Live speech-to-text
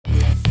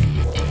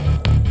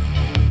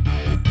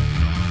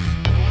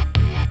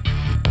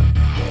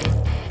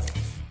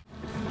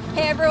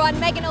everyone,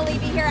 Megan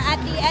Olivi here at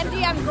the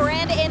MGM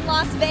Grand in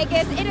Las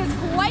Vegas. It is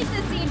quite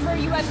the scene for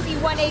UFC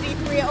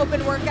 183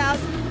 open workouts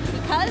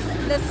because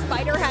the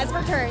Spider has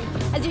returned.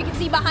 As you can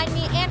see behind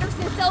me,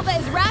 Anderson Silva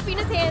is wrapping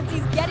his hands.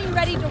 He's getting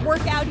ready to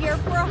work out here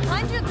for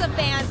hundreds of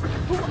fans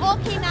who all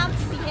came out to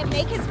see him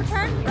make his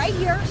return right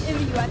here in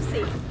the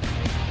UFC.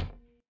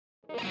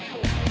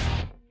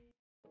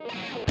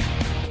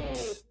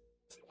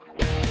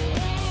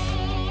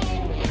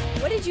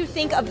 What did you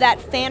think of that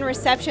fan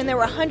reception? There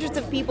were hundreds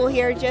of people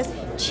here just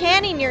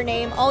chanting your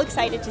name, all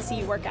excited to see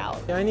you work out.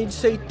 I need to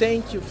say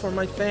thank you for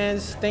my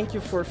fans. Thank you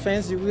for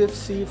fans of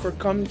UFC for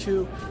coming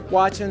to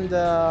watching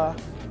the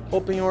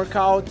open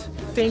workout.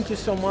 Thank you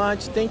so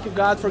much. Thank you,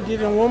 God, for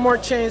giving one more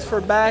chance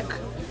for back.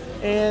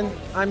 And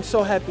I'm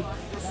so happy.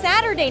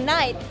 Saturday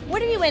night,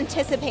 what are you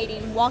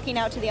anticipating walking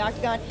out to the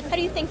octagon? How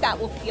do you think that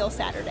will feel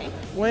Saturday?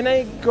 When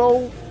I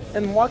go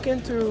and walk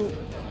into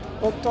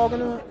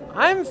octagon,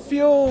 I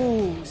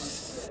feel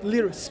a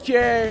little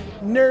scared,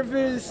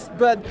 nervous,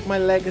 but my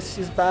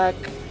legacy is back.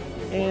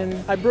 And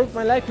I broke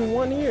my leg in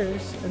 1 year.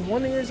 In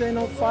 1 year I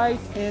no fight,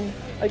 and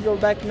I go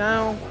back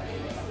now.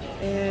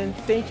 And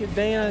thank you,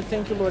 Dana,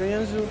 thank you,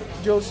 Lorenzo,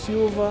 Joe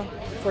Silva,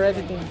 for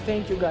everything.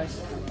 Thank you,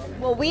 guys.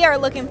 Well, we are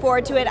looking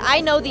forward to it.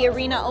 I know the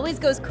arena always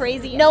goes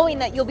crazy knowing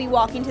that you'll be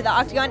walking to the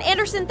octagon.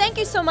 Anderson, thank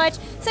you so much.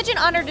 Such an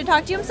honor to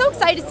talk to you. I'm so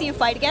excited to see you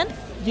fight again.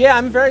 Yeah,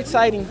 I'm very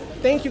excited.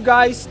 Thank you,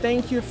 guys.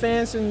 Thank you,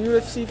 fans and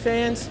UFC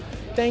fans.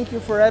 Thank you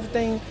for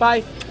everything.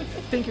 Bye.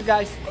 Thank you,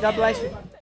 guys. God bless you.